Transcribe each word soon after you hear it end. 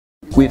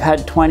We've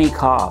had 20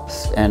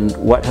 COPs, and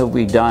what have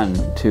we done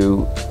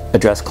to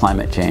address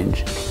climate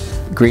change?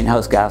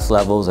 Greenhouse gas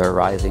levels are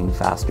rising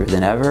faster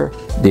than ever.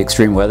 The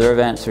extreme weather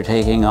events are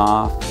taking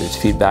off. There's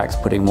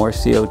feedbacks putting more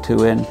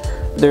CO2 in.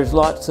 There's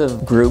lots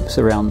of groups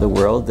around the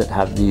world that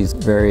have these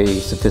very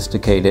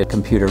sophisticated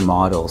computer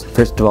models.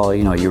 First of all,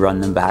 you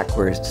run them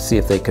backwards to see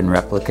if they can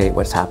replicate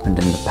what's happened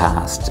in the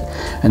past.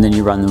 And then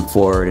you run them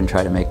forward and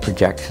try to make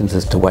projections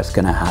as to what's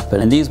going to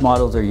happen. And these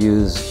models are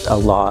used a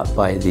lot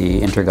by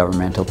the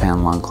Intergovernmental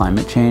Panel on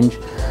Climate Change.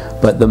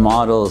 But the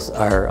models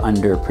are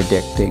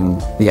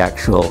under-predicting the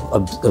actual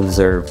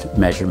observed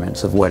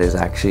measurements of what is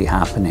actually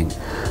happening.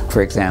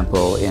 For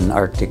example, in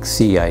Arctic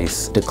sea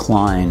ice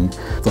decline,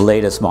 the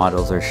latest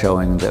models are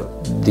showing that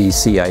the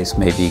sea ice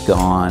may be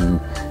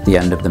gone the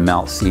end of the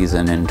melt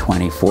season in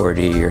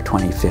 2040 or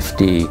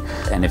 2050.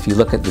 And if you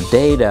look at the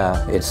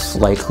data, it's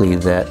likely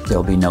that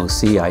there'll be no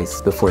sea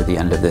ice before the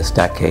end of this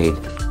decade.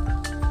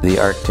 The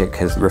Arctic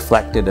has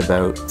reflected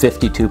about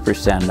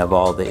 52% of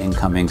all the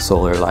incoming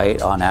solar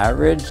light on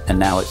average, and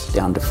now it's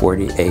down to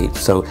 48%.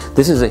 So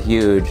this is a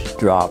huge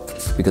drop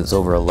because it's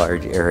over a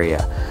large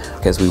area.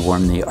 As we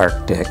warm the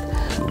Arctic,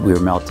 we're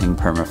melting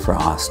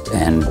permafrost,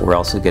 and we're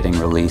also getting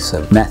release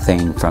of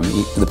methane from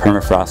the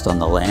permafrost on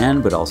the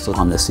land, but also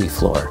on the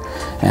seafloor.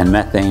 And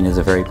methane is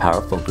a very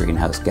powerful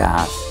greenhouse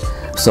gas.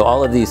 So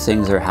all of these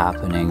things are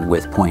happening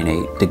with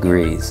 0.8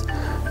 degrees.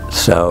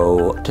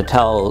 So to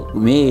tell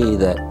me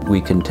that we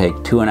can take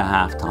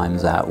 2.5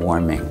 times that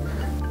warming,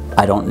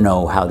 I don't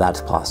know how that's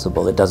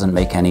possible. It doesn't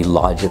make any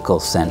logical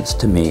sense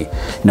to me.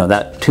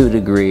 That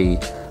 2-degree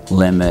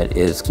limit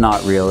is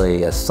not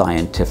really a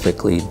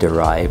scientifically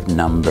derived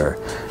number.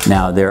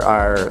 Now, there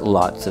are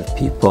lots of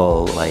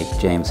people like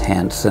James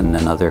Hansen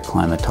and other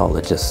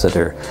climatologists that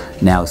are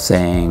now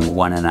saying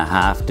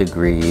 1.5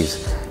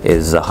 degrees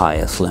is the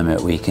highest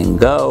limit we can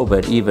go,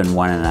 but even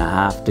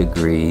 1.5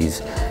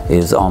 degrees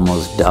is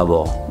almost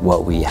double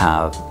what we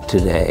have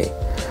today.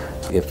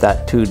 If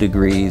that 2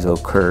 degrees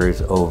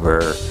occurs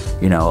over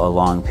a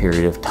long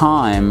period of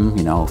time,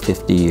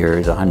 50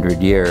 years,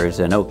 100 years,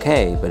 then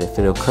okay. But if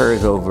it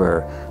occurs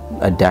over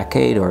a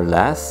decade or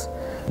less,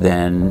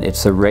 then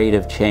it's a rate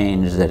of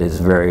change that is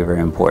very,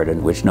 very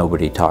important, which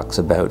nobody talks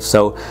about.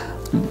 So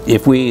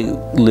if we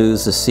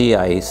lose the sea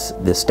ice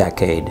this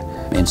decade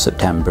in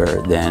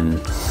September, then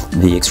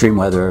the extreme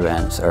weather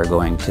events are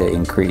going to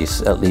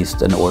increase at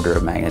least an order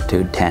of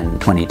magnitude 10,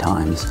 20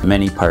 times.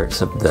 Many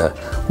parts of the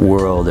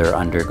world are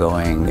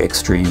undergoing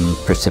extreme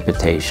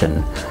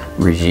precipitation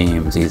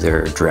regimes,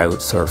 either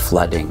droughts or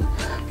flooding.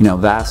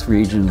 Vast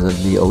regions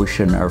of the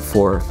ocean are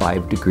 4 or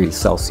 5 degrees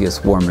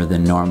Celsius warmer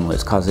than normal.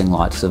 It's causing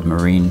lots of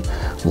marine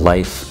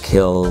life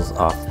kills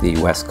off the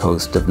west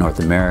coast of North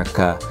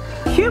America.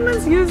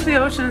 Humans use the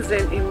oceans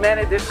in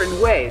many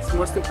different ways.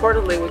 Most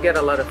importantly, we get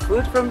a lot of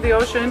food from the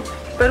ocean,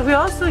 but we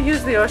also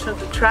use the ocean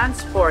to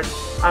transport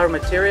our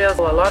materials.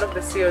 A lot of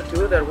the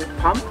CO2 that we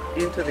pump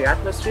into the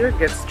atmosphere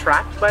gets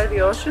trapped by the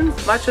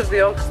oceans. Much of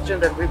the oxygen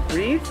that we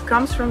breathe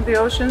comes from the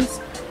oceans.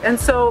 And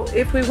so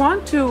if we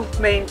want to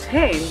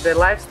maintain the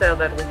lifestyle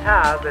that we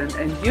have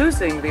and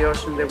using the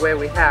ocean the way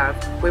we have,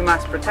 we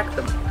must protect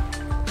them.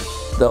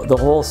 The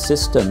whole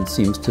system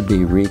seems to be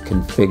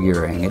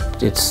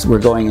reconfiguring. We're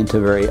going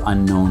into very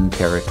unknown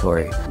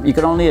territory. You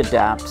can only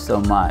adapt so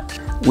much.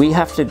 We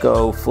have to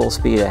go full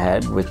speed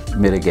ahead with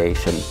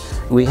mitigation.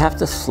 We have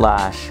to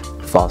slash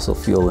fossil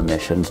fuel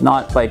emissions,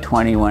 not by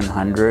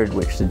 2100,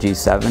 which the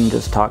G7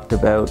 just talked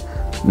about,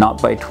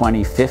 not by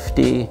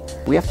 2050.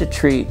 We have to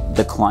treat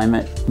the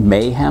climate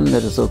mayhem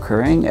that is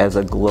occurring as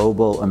a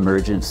global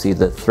emergency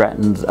that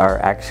threatens our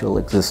actual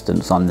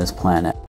existence on this planet.